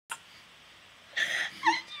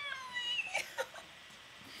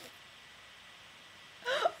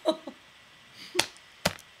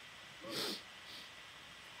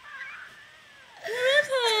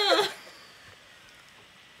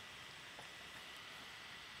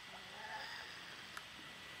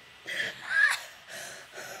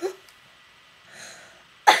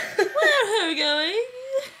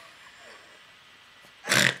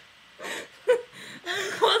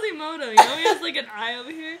has like an eye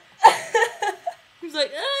over here. He's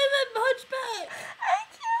like, I'm a hunchback. I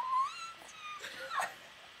can't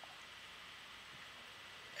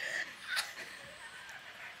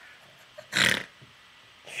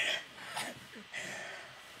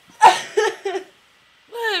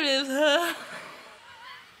Where is her?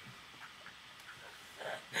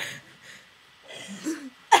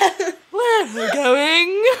 Where are we going?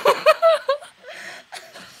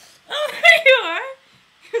 Oh, there you are.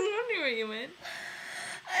 I was wondering where you went.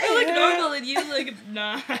 I look normal and you look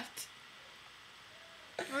not.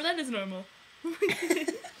 Or that is normal.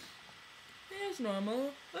 There's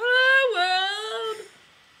normal. Oh, world.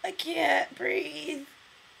 I can't breathe.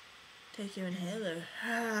 Take your inhaler.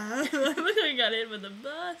 Look like I got hit with a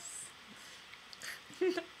bus.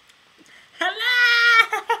 Hello!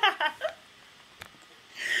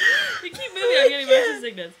 You keep moving, I'm getting motion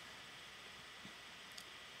sickness.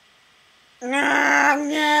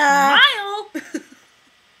 Smile!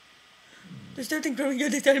 There's something growing on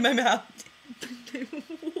the side of my mouth.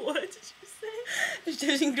 What did you say? There's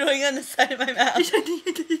something growing on the side of my mouth.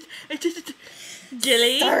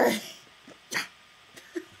 Gilly? Sorry.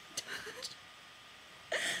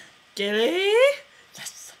 Gilly?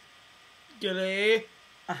 Yes. Gilly?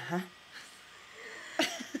 Uh-huh.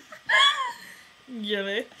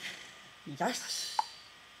 Gilly? Yes.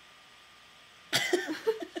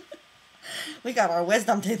 We got our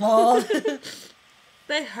wisdom teeth pulled.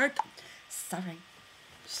 They hurt. Sorry.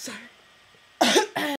 Sorry.